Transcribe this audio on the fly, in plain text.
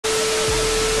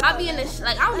I be in this,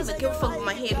 like, I don't even give a fuck if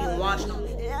my hair being washed no more.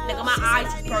 Nigga, my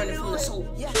eyes is burning from the soap.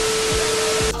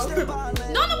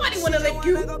 Don't nobody wanna lick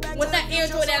you with that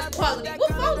Android ass quality.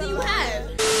 What phone do you have?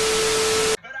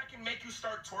 I bet I can make you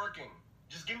start twerking.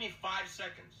 Just give me 5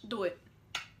 seconds. Do it.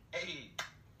 Hey,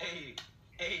 hey,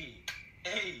 hey,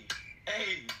 hey,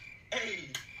 hey,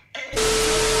 hey,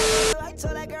 hey. I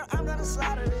told that girl I'm gonna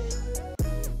slaughter it.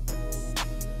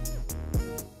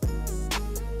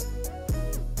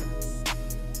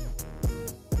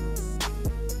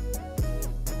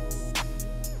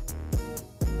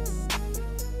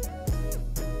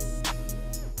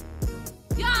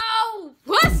 Yo,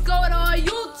 what's going on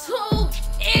YouTube?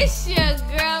 It's your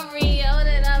girl Rio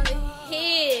and I'm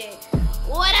here.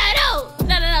 What I know?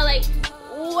 No, like,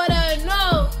 what I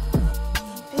know?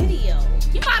 Video.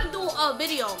 You about to do a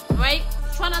video, right?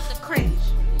 Try not to cringe.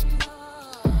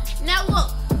 Now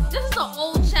look, this is an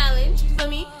old challenge for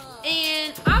me,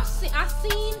 and I've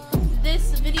seen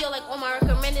this video like on my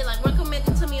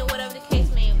recommended to me or whatever the case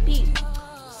may be.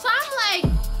 So I'm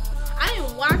like, I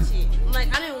didn't watch it.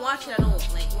 Like, I didn't watch it at all.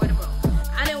 Like, where the bro?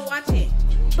 I didn't watch it.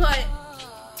 But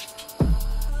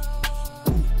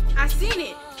I seen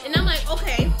it. And I'm like,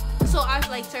 okay. So I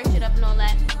like searched it up and all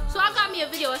that. So I got me a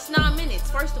video. It's 9 minutes,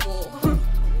 first of all.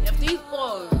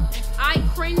 if I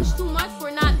cringe too much,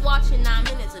 we're not watching 9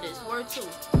 minutes of this. Word 2.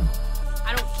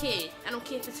 I don't care. I don't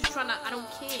care if it's trying to, I don't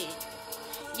care.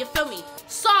 You feel me?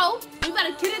 So, we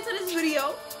better get into this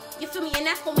video. You feel me? And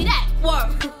that's gonna be that.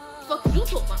 Word. Fuck you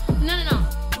talking about? No.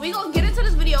 We gonna get into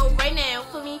this video right now.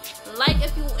 For me, like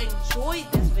if you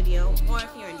enjoyed this video, or if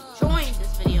you're enjoying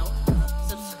this video,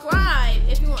 subscribe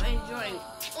if you are enjoying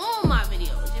all my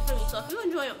videos. You feel me? So if you're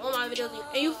enjoying all my videos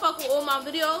and you fuck with all my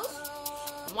videos,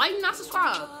 why you not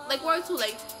subscribe? Like, word 2,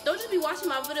 like, don't just be watching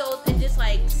my videos and just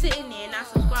like sitting there and not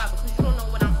subscribe because you don't know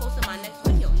when I'm posting my next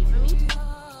video. You feel me?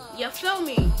 You feel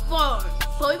me? Word.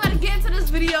 So we better get into this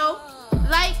video.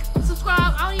 Like,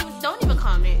 subscribe. Don't even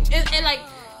comment. And like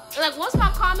once my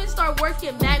comments start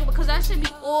working back, because that should be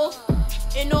off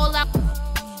and all that.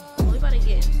 We better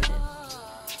get into this.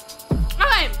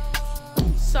 Alright.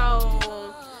 So,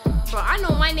 bro, I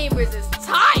know my neighbors is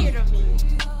tired of me.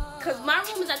 Cause my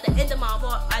room is at the end of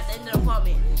the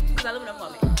apartment. Cause I live in an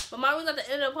apartment. But my room's at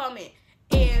the end of the apartment.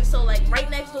 And so like right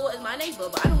next door is my neighbor.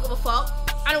 But I don't give a fuck.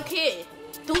 I don't care.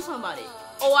 Do something about it.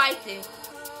 Oh, I think.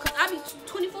 Cause I be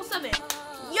 24/7.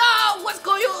 Yo, what's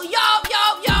going on? Yo.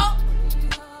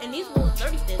 And these walls are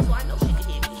dirty thin, so I know she can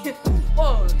hear me.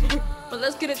 Oh, but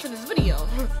let's get into this video.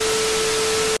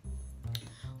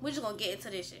 We're just gonna get into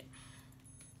this shit.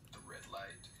 The red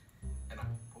light. And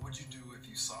what would you do if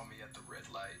you saw me at the red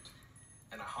light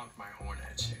and I honked my horn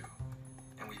at you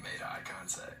and we made eye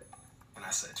contact and I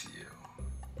said to you,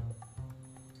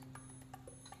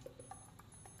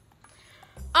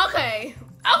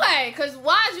 Okay, cause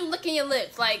why is you licking your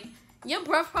lips? Like, your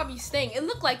breath probably stink. It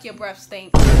looked like your breath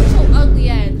stink. You're so ugly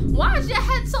ass. Why is your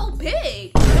head so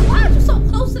big? And why are you so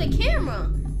close to the camera?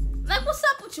 Like, what's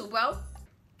up with you, bro?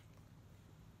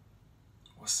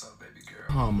 what's up, baby girl?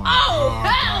 Oh,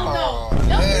 hell no. Don't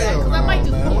do that, cause I might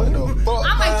just boom you.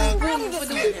 I might just boom you for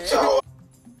doing that.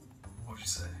 What'd you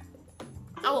say?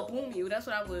 I would boom you. That's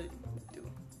what I would do.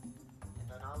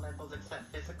 And on all levels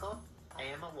except physical, I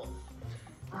am a wolf.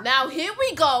 Now here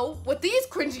we go with these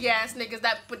cringy ass niggas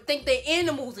that would think they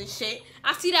animals and shit.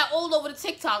 I see that all over the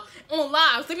TikTok on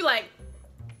lives. They be like,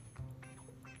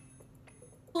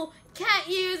 cat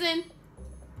ears and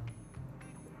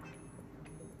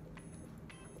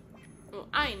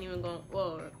I ain't even going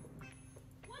forward.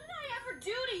 What did I ever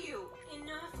do to you?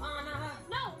 Enough, Anna.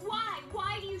 No, why?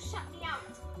 Why do you shut me out?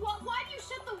 Why do you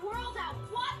shut the world out?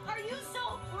 What are you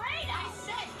so afraid of? I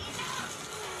said enough.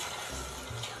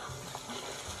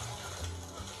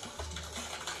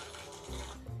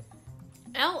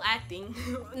 L acting,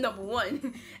 number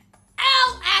 1.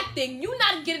 L acting, you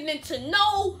not getting into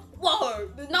no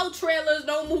word, no trailers,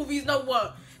 no movies, no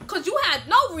what. Cause you had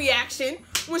no reaction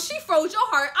when she froze your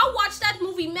heart. I watched that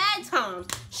movie mad times.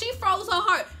 She froze her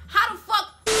heart. How the fuck?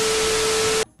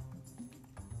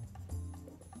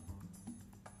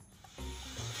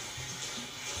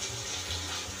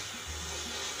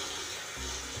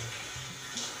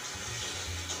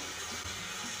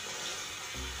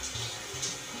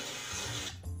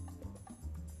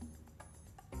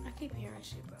 I keep hearing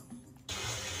shit, bro.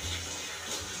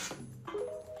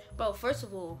 Bro, first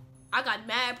of all, I got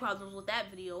mad problems with that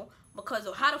video because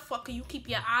of how the fuck can you keep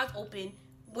your eyes open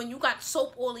when you got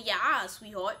soap all in your eyes,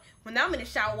 sweetheart? When I'm in the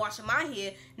shower washing my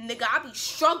hair, nigga, I be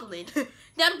struggling.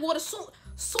 That water, soon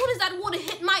as that water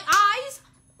hit my eyes,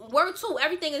 word 2,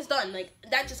 everything is done. Like,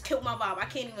 that just killed my vibe. I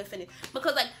can't even finish.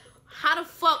 Because, like, how the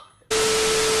fuck...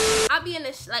 be in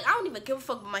this, like, I don't even give a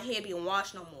fuck about my hair being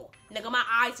washed no more. Nigga, my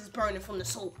eyes is burning from the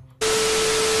soap.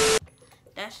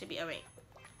 That should be alright.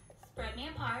 Spread me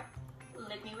apart,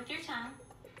 lick me with your tongue,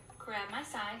 grab my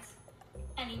sides,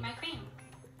 and eat my cream.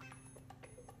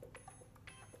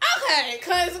 Okay,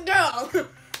 cause girl,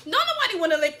 nobody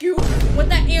wanna lick you with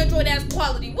that Android ass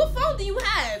quality. What phone do you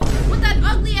have with that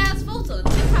ugly ass filter?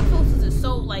 TikTok filters is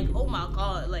so like, oh my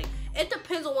god, like it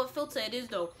depends on what filter it is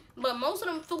though. But most of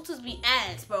them filters be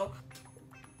ass, bro.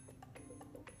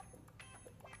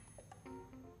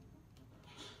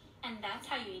 And that's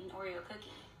how you eat an Oreo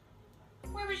cookie.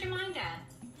 Where was your mind at?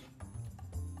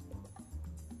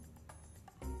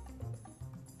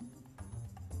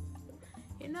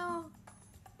 You know,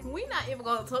 we not even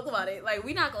gonna talk about it. Like,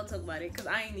 we not gonna talk about it because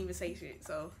I ain't even say shit.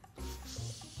 So,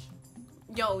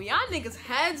 yo, y'all niggas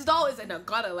heads though is in the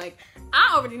gutter. Like,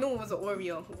 I already knew it was an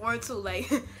Oreo. Word two, like,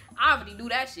 I already knew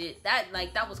that shit.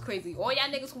 That was crazy. All y'all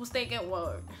niggas who was thinking,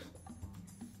 word.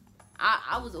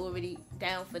 I was already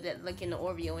down for that, like in the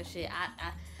Oreo and shit.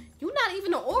 You not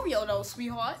even an Oreo though,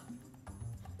 sweetheart.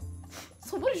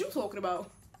 So what is you talking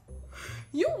about?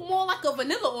 You more like a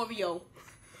vanilla Oreo.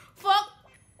 Fuck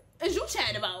is you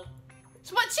chatting about?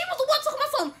 But she was the one talking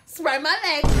about something. Spread my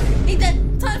leg. Ain't that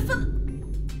time for?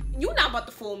 You not about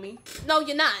to fool me. No,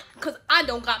 you're not. Cause I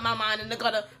don't got my mind in the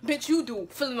gutter. Bitch, you do.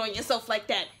 Feeling on yourself like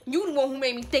that. You the one who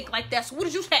made me think like that. So what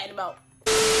is you chatting about?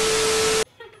 She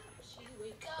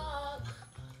wake up.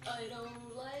 I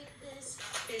don't like this.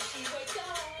 Did she wake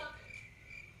up?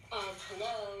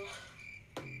 Hello.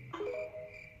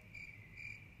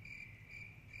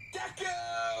 Deco!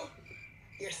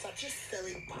 You're such a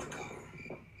silly baka.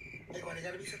 Like, why do you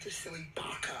gotta be such a silly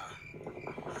baka?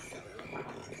 Silly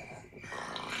baka.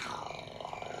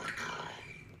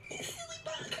 Silly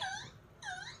baka.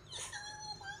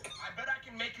 I bet I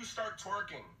can make you start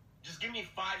twerking. Just give me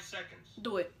 5 seconds.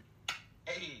 Do it.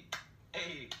 Hey,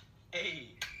 hey, hey,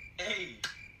 hey,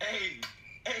 hey,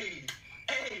 hey,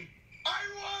 hey. I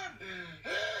won!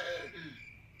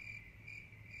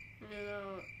 You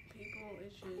know, people,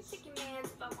 it's I can just. take your man's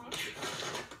if I want to.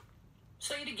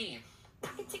 Say it again. I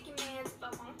can take your man's if I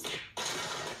want to.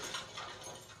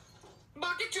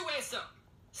 Mark, get your ass up.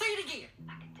 Say it again.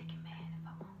 I can take your man if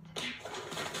I want to.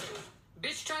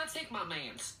 Bitch, trying to take my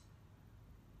man's.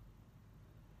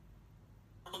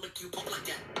 I'm gonna make you pump like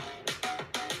that.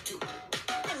 Two.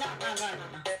 I'm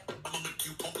gonna make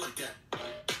you pump like that.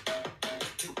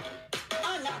 Two.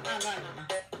 I'm gonna make you pump like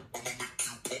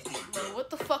Bro, that. what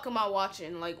the fuck am I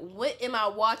watching? Like, what am I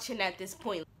watching at this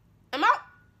point? Am I?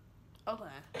 Okay.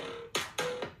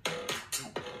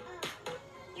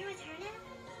 You're with her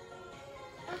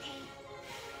now? Okay.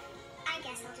 I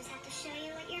guess I'll just have to show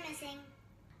you what you're missing.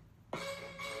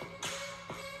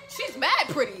 She's mad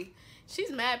pretty.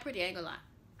 She's mad pretty, I ain't gonna lie.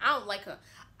 I don't like her.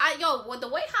 The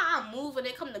way how I move when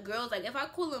it come to girls, like, if I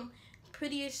call them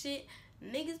pretty as shit,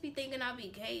 niggas be thinking I be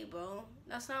gay, bro.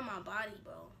 That's not my body,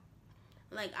 bro.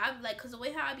 Like, cause the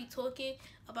way how I be talking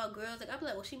about girls, like, I be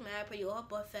like, well, she mad pretty, or her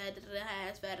butt fat, her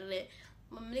ass fatter, that.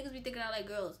 But niggas be thinking I like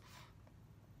girls.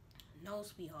 No,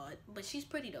 sweetheart. But she's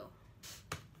pretty, though.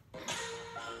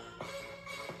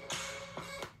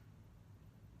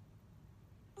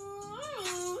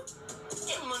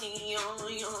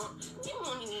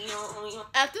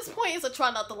 At this point, it's a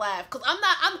try not to laugh. Cause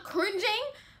I'm cringing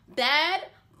bad,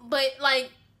 but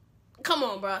like, come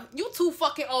on, bro. You too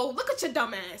fucking old. Look at your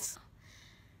dumb ass.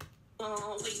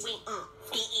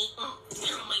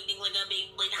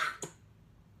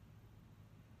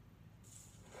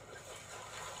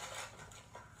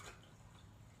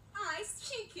 Nice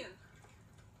chicken.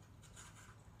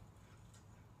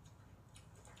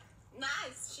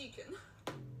 Nice chicken.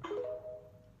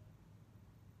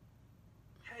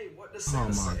 Hey, what does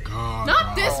Santa say? God.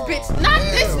 Not this bitch. Not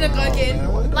this nigga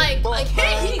again. Like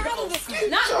here he go.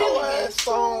 Not him again.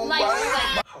 Like.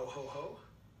 Ho, ho, ho.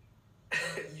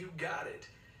 You got it.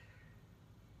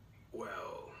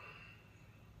 Well,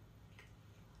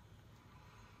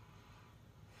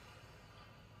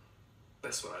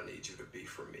 that's what I need you to be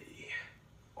for me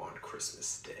on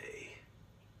Christmas Day.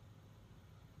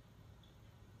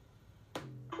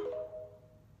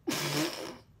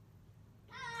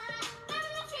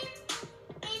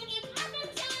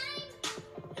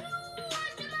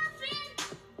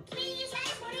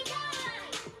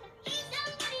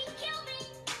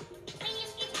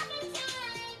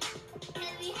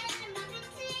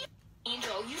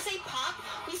 You say pop,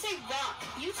 we say rock.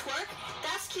 You twerk,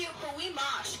 that's cute, but we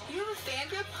mosh. You have a fan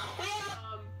group?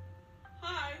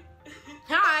 Hi.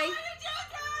 Hi. Why did you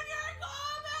turn your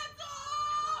comments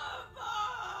off?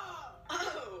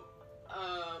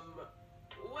 Oh.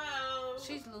 Well.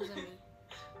 She's losing me.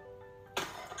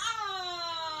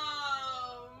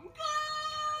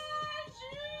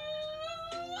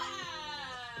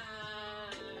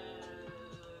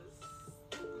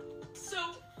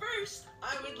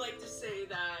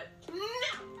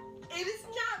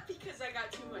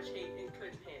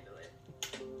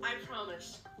 I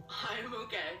promise, I am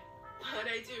okay. But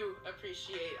I do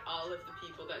appreciate all of the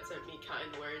people that sent me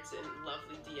kind words and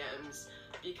lovely DMs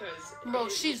because... Bro,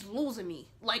 she's losing me.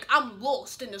 Like, I'm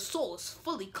lost in the sauce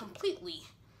fully, completely.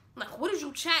 Like, what is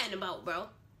you chatting about, bro?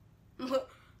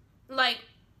 Like...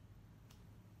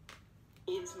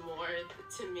 means more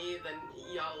to me than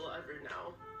y'all will ever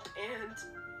know. And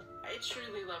I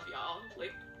truly love y'all,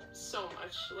 like, so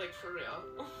much, like, for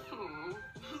real.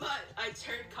 But I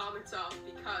turned comments off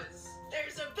because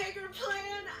there's a bigger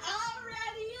plan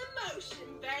already in motion,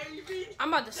 baby.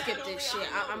 I'm about to skip this shit.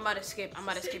 I'm about to skip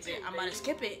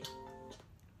it.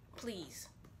 Please.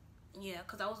 Yeah,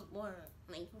 because I was bored.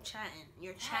 Like, you chatting.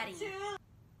 You're chatting.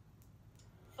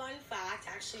 Fun fact,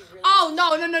 actually really... Oh,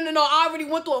 no. I already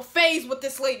went through a phase with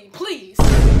this lady. Please.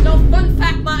 No, fun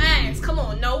fact my ass. Come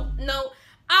on. No.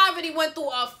 I already went through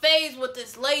a phase with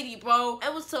this lady, bro.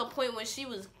 It was to a point when she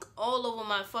was all over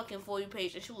my fucking For You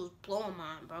page and she was blowing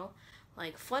mine, bro.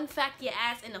 Like, fun fact your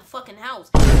ass in the fucking house.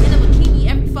 In a bikini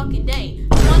every fucking day.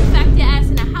 Fun fact your ass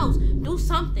in the house. Do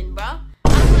something, bro. I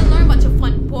don't want to learn about your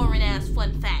fun, boring ass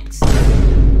fun facts.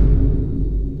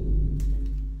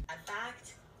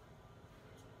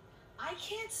 I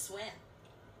can't swim.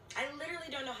 I literally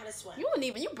don't know how to swim.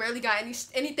 You barely got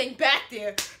anything back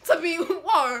there to be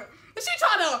war. Is she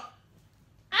trying to...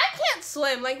 I can't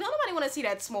swim. Like, don't nobody want to see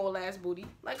that small ass booty.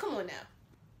 Like, come on now.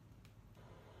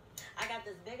 I got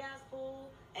this big ass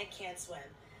pool and can't swim.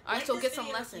 Alright, so get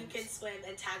some lessons. You can swim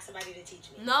and tag somebody to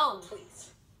teach me. No.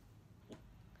 Please.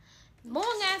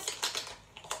 Long ass...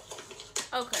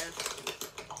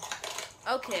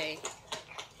 Okay.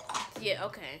 Yeah,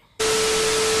 okay.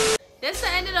 That's the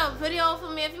end of the video for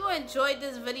me. If you enjoyed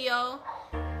this video,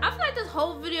 I feel like this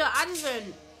whole video, I just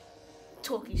been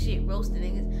talking shit, roasting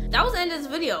niggas. That was the end of this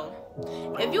video.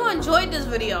 If you enjoyed this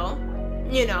video,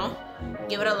 you know,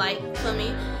 give it a like for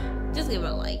me. Just give it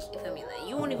a like, you feel me? Like,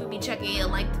 you won't even be checking it,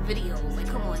 like the videos. Like,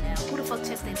 come on now. Who the fuck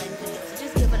checks their like videos? So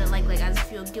just give it a like I just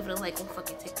feel give it a like on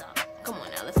fucking TikTok. Come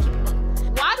on now, let's keep it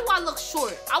moving. Why do I look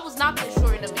short? I was not this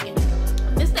short in the beginning.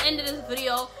 This is the end of this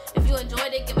video. If you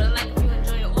enjoyed it, give it a like. If you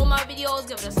enjoyed all my videos,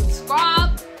 give it a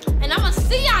subscribe. And I'ma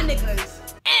see y'all niggas in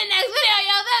the next video,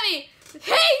 y'all feel me?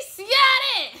 Peace, y'all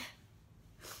it.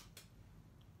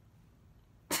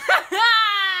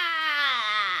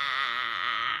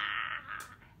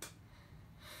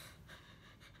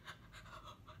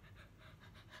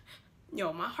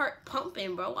 Yo, my heart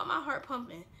pumping, bro. Why my heart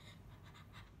pumping?